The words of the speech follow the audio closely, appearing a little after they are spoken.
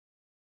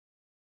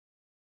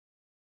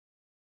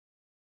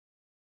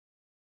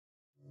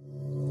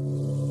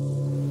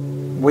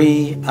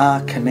We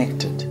are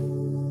connected,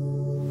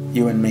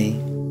 you and me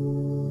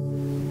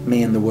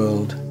and the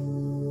world,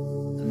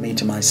 and me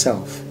to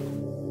myself,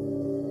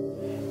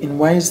 in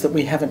ways that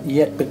we haven't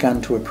yet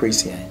begun to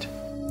appreciate.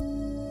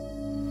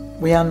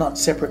 We are not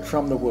separate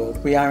from the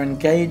world. We are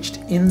engaged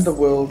in the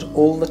world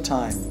all the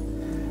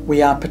time.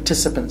 We are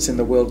participants in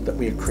the world that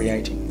we are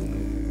creating.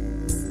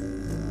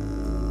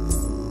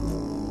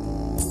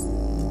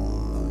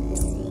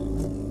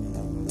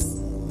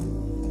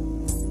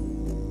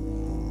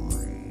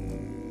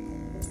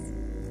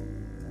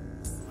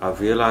 I've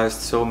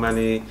realized so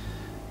many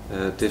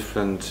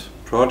different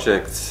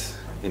projects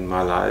in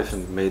my life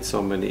and made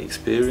so many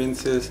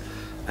experiences,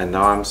 and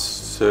now I'm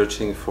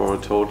searching for a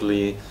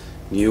totally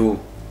new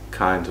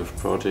kind of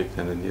project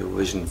and a new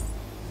vision.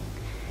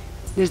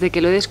 Desde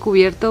que lo he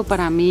descubierto,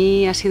 para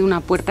mí ha sido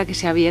una puerta que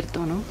se ha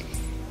abierto, ¿no?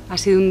 Ha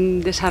sido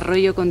un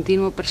desarrollo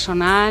continuo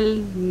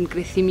personal, un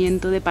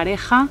crecimiento de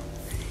pareja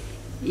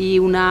y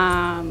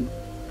una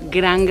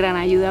gran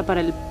ayuda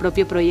para el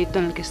propio proyecto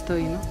en el que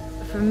estoy, ¿no?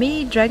 For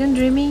me, Dragon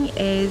Dreaming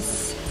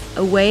is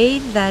a way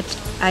that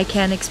I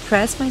can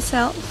express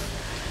myself,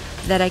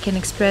 that I can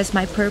express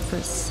my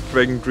purpose.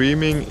 Dragon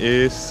Dreaming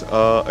is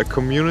a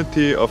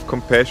community of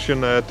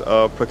compassionate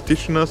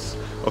practitioners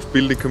of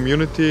building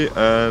community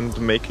and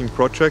making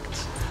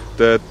projects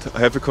that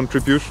have a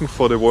contribution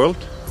for the world,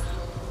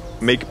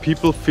 make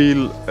people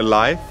feel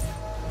alive,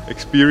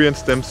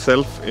 experience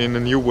themselves in a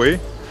new way,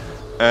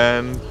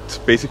 and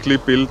basically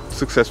build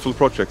successful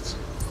projects.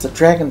 The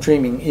Dragon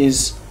Dreaming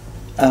is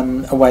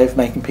a way of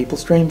making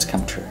people's dreams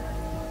come true.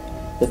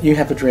 That you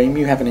have a dream,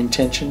 you have an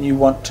intention, you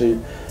want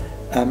to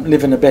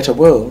live in a better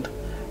world.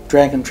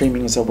 Dragon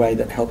Dreaming is a way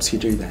that helps you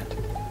do that.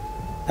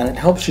 And it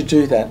helps you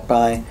do that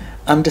by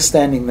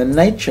understanding the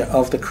nature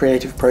of the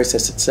creative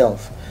process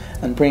itself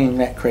and bringing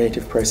that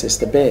creative process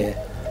to bear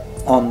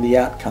on the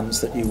outcomes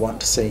that you want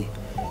to see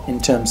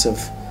in terms of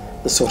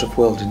the sort of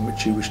world in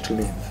which you wish to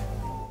live.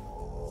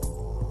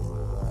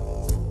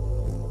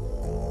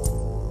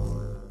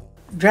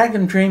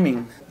 Dragon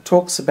Dreaming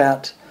talks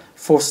about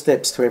 4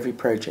 steps to every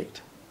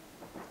project.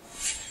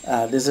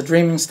 There's a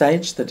dreaming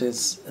stage that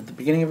is at the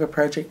beginning of a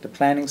project, a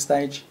planning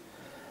stage,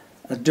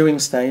 a doing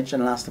stage,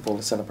 and last of all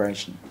a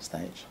celebration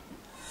stage.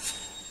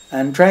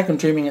 And Dragon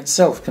Dreaming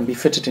itself can be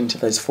fitted into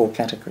those 4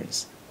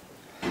 categories.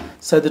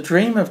 So the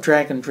dream of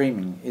Dragon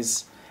Dreaming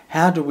is,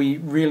 how do we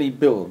really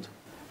build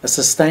a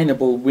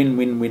sustainable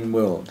win-win-win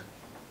world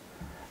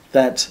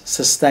that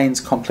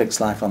sustains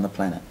complex life on the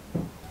planet?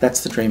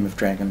 That's the dream of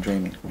Dragon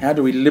Dreaming. How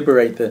do we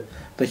liberate the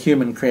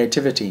human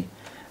creativity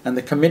and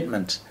the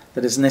commitment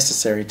that is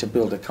necessary to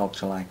build a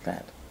culture like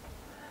that?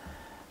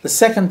 The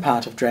second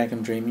part of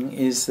Dragon Dreaming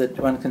is that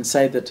one can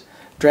say that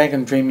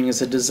Dragon Dreaming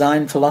is a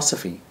design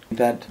philosophy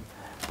that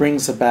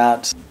brings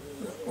about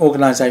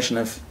organisation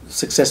of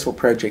successful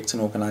projects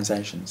and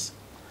organisations.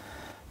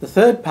 The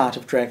third part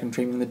of Dragon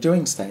Dreaming, the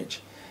doing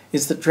stage,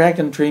 is that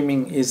Dragon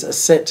Dreaming is a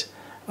set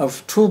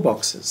of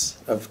toolboxes,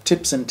 of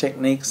tips and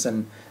techniques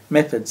and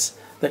methods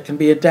that can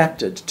be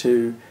adapted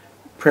to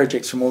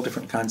projects from all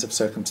different kinds of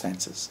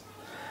circumstances.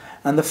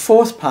 And the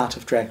fourth part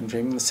of Dragon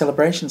Dreaming, the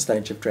celebration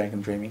stage of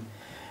Dragon Dreaming,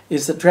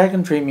 is that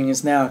Dragon Dreaming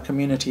is now a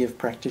community of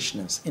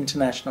practitioners,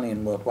 internationally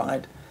and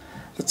worldwide,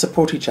 that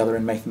support each other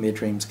in making their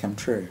dreams come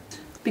true.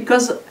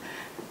 Because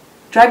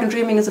Dragon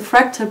Dreaming is a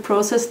fractal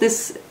process,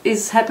 this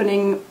is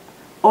happening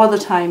all the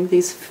time,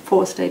 these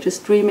 4 stages: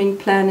 dreaming,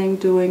 planning,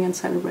 doing and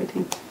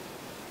celebrating.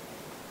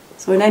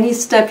 So in any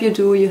step you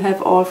do, you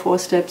have all 4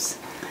 steps.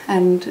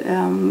 And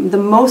the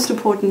most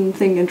important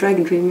thing in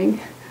Dragon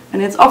Dreaming,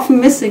 and it's often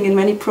missing in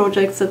many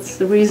projects, that's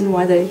the reason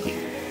why they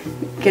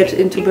get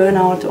into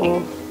burnout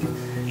or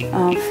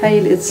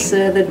fail, it's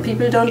that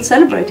people don't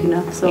celebrate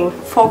enough. So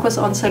focus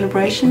on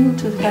celebration,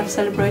 to have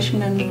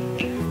celebration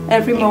in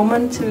every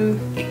moment, to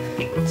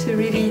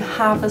really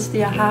harvest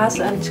the ahas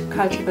and to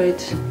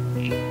cultivate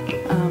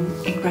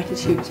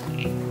gratitude.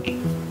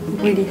 It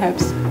really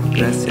helps.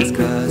 Gracias,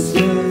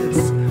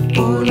 gracias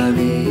por la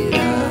vida.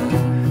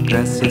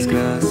 Gracias,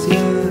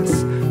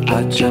 gracias,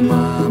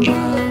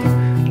 Pachamama.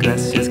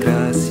 Gracias,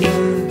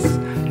 gracias,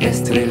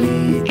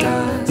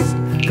 estrelitas.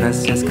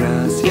 Gracias,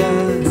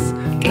 gracias,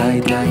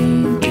 Taita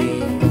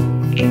Inti.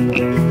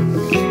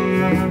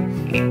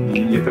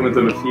 Y esta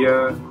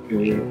metodología,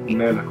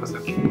 una de las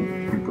cosas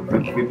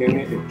importantes que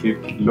tiene es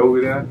que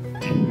logra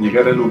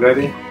llegar a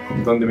lugares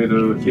donde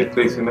metodologías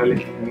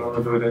tradicionales no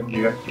logran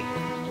llegar.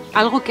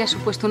 Algo que ha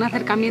supuesto un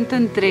acercamiento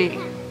entre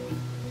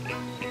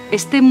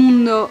este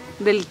mundo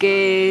del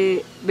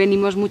que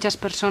venimos muchas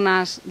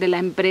personas de la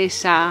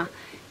empresa,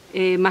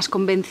 más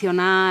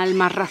convencional,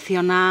 más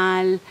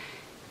racional,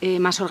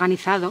 más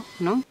organizado,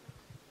 ¿no?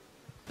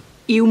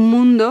 Y un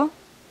mundo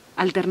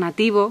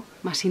alternativo,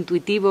 más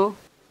intuitivo,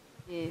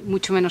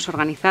 mucho menos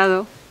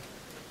organizado.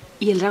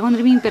 Y el Dragon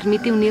Dreaming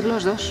permite unir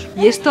los dos.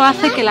 Y esto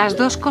hace que las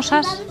dos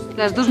cosas,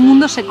 los dos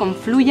mundos se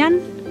confluyan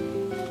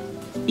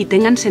y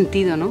tengan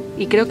sentido, ¿no?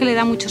 Y creo que le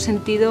da mucho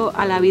sentido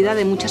a la vida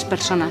de muchas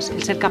personas,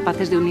 el ser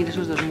capaces de unir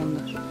esos dos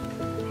mundos.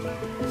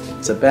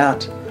 It's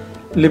about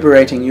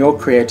liberating your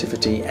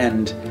creativity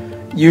and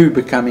you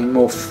becoming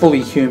more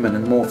fully human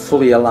and more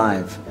fully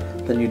alive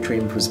than you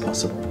dreamed was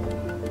possible.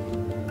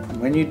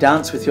 And when you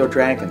dance with your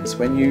dragons,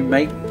 when you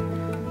make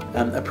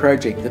a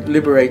project that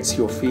liberates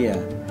your fear,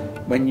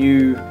 when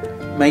you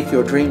make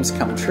your dreams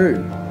come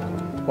true,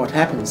 what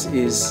happens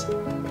is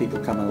people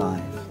come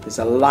alive. There's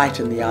a light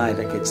in the eye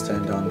that gets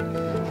turned on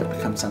that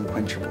becomes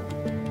unquenchable.